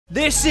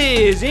This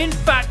is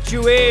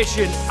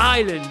Infatuation,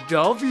 Island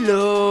of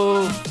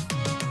Love.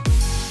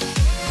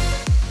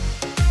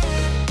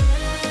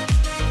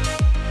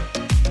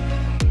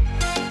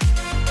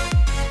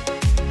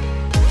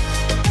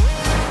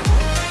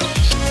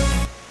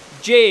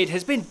 Jaade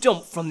has been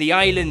dumped from the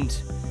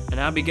island, and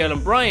Abby-Gall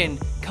and Bryan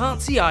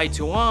can't see eye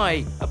to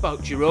eye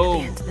about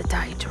Jerome. At the end of the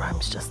day,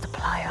 Jerome's just a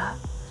player,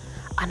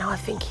 and I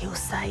think he'll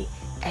say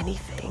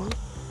anything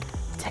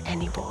to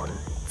anyone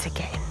to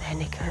get in their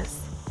knickers.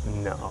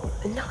 No.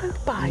 No,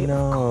 babe,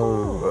 no. Of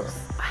course.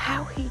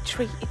 How he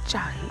treated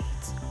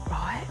Jaade,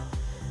 right,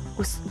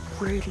 was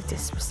really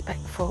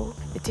disrespectful.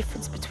 The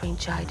difference between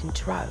Jaade and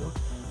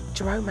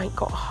Jerome ain't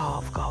got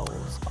half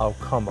goals. Oh,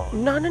 come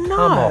on. No. Come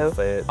off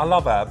it. I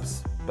love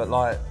Abs, but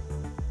like,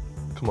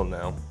 come on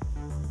now.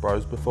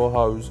 Bros before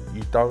hoes,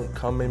 you don't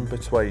come in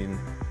between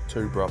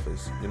two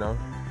brothers, you know?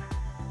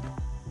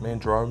 Me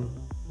and Jerome,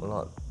 we're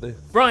like this.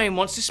 Bryan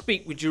wants to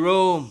speak with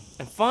Jerome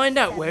and find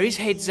out where his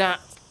head's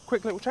at.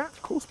 Quick little chat?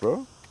 Of course,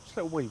 bro. Just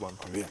a little wee one.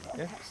 Yeah.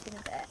 Just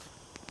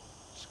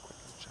a quick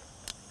little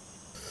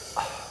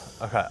chat.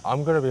 Okay,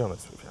 I'm going to be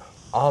honest with you.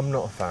 I'm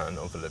not a fan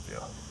of Olivia.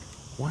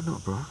 Why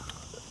not, bro?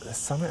 There's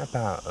something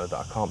about her that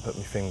I can't put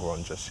my finger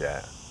on just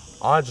yet.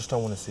 I just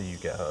don't want to see you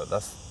get hurt.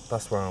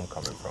 That's where I'm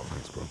coming from.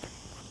 Thanks, bro.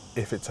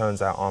 If it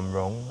turns out I'm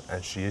wrong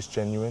and she is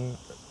genuine,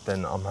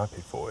 then I'm happy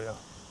for you.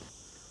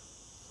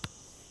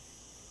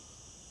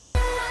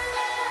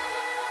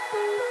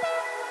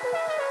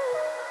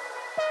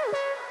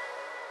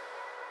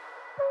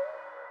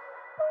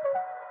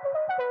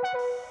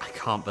 I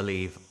can't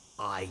believe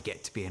I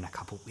get to be in a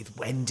couple with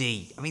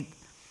Wendy. I mean,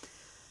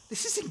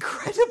 this is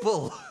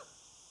incredible.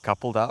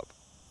 Coupled up.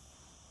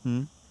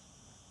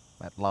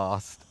 At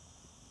last.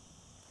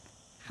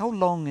 How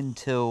long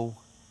until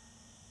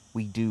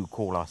we do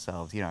call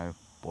ourselves, you know,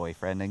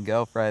 boyfriend and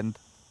girlfriend?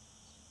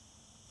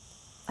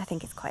 I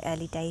think it's quite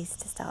early days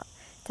to start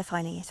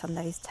defining it on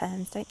those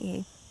terms, don't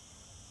you?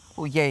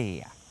 Well,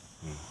 yeah.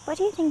 What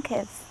do you think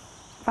of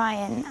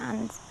Bryan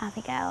and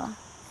Abby-Gall?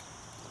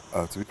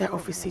 They're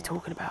obviously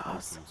talking about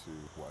us.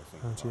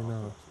 How do you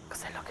know?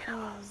 Because they're looking at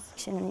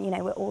us. And, you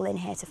know, we're all in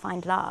here to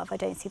find love. I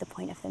don't see the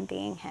point of them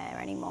being here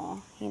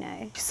anymore, you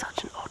know. She's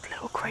such an odd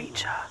little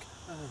creature.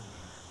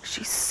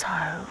 She's so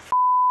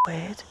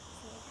weird.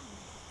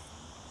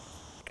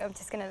 I'm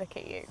just going to look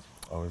at you.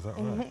 Oh, is that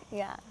right?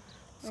 Yeah.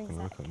 Just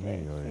gonna look at me,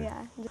 are you?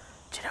 Yeah. Do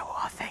you know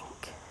what I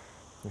think?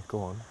 Yeah,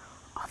 go on.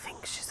 I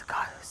think she's a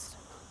ghost.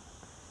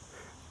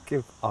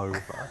 Give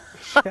over.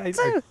 She ain't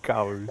a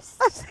ghost.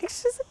 I think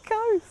she's a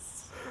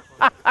ghost.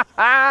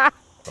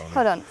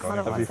 Hold on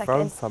Have one you second.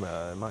 thrown something at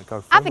her? It might go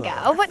from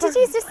Abby-Gall, what did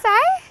you just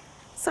say?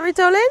 Sorry,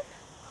 darling?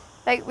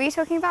 Like, were you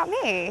talking about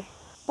me?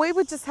 We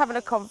were just having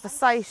a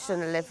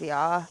conversation,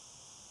 Olivia.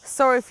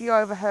 Sorry if you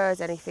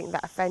overheard anything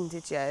that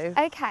offended you.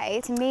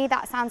 Okay, to me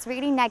that sounds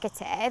really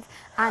negative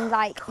and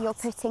like you're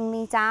putting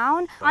me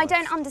down. I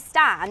don't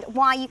understand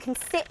why you can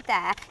sit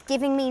there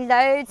giving me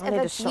loads of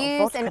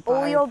abuse and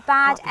all your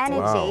bad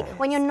energy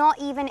when you're not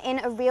even in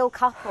a real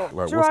couple.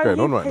 Like, what's going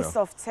on right now? Pissed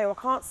off too.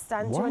 I can't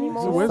stand you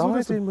anymore. So where's all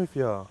this in with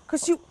you?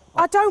 Because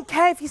I don't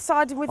care if you're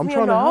siding with I'm me or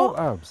trying to not. help,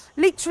 Abs.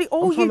 Literally,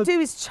 all you do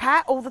is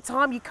chat all the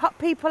time. You cut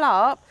people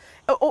up.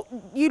 Or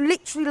you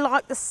literally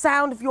like the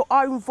sound of your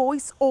own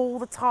voice all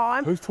the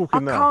time. Who's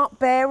talking now? I can't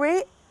bear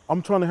it.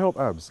 I'm trying to help,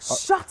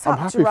 Abs. Shut I'm up,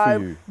 happy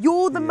Jerome. for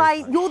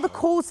you. You're the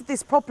cause of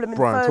this problem in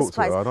Bryan, the first talk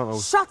to her. place. I don't know.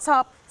 Shut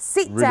up,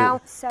 sit Really?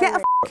 down, get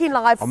a fucking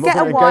life, I'm not get a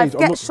gonna wife, engage. I'm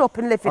get not- a shop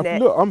and live in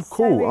it. Look, I'm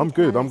cool. So I'm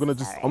good. I'm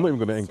unnecessary. not even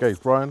gonna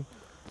engage. Bryan,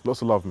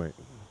 lots of love, mate.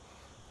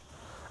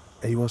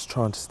 He was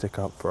trying to stick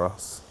up for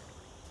us.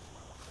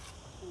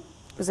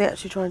 Was he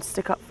actually trying to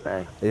stick up for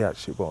me? He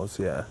actually was,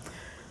 yeah.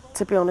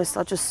 To be honest,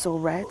 I just saw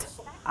red.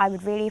 I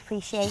would really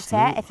appreciate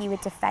it if you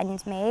would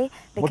defend me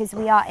because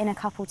we are in a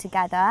couple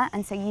together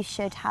and so you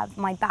should have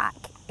my back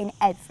in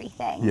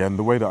everything. Yeah, and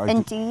the way that I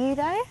And do you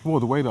though? well,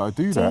 the way that I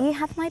do Do that. you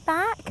have my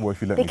back? Well,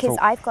 if you let me Because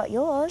talk. I've got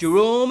yours.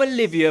 Jerome,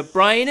 Olivia,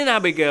 Bryan and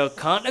Abby-Gall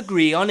can't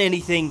agree on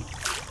anything.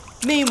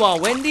 Meanwhile,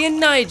 Wendy and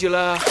Nigel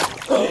are...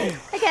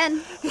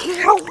 Again.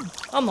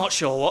 I'm not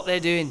sure what they're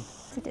doing.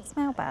 Did it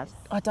smell bad?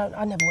 I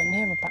never went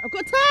near a back. I've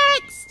got a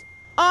text!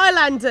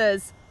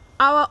 Islanders,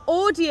 our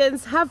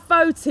audience have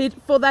voted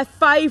for their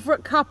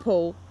favourite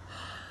couple.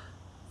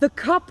 The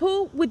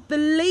couple with the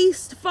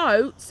least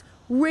votes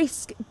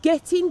risk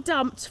getting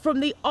dumped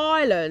from the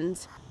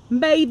island.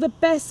 May the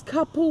best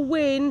couple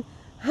win.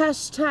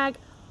 Hashtag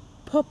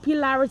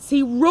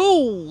popularity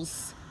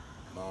rules.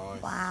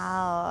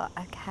 Wow,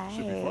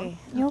 okay.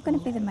 You're going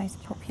to be the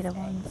most popular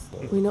ones.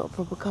 We're not a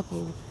proper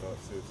couple.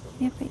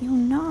 Yeah, but you're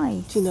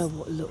nice. Do you know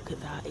what? Look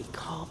at that. It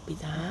can't be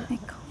that. It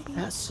can't be.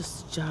 That's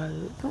just a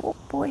joke. But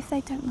what if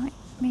they don't like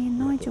me and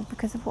Nigel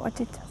because of what I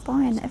did to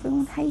Bryan?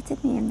 Everyone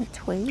hated me in the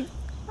tweet.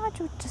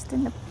 Nigel's just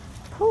in the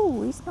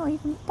pool. He's not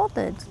even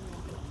bothered.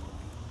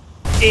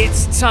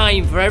 It's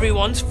time for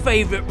everyone's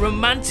favourite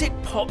romantic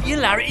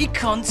popularity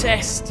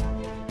contest.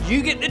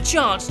 You get the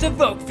chance to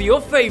vote for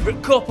your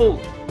favourite couple.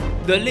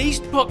 The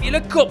least popular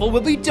couple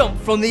will be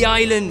dumped from the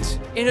island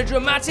in a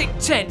dramatic,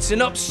 tense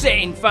and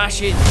upsetting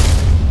fashion.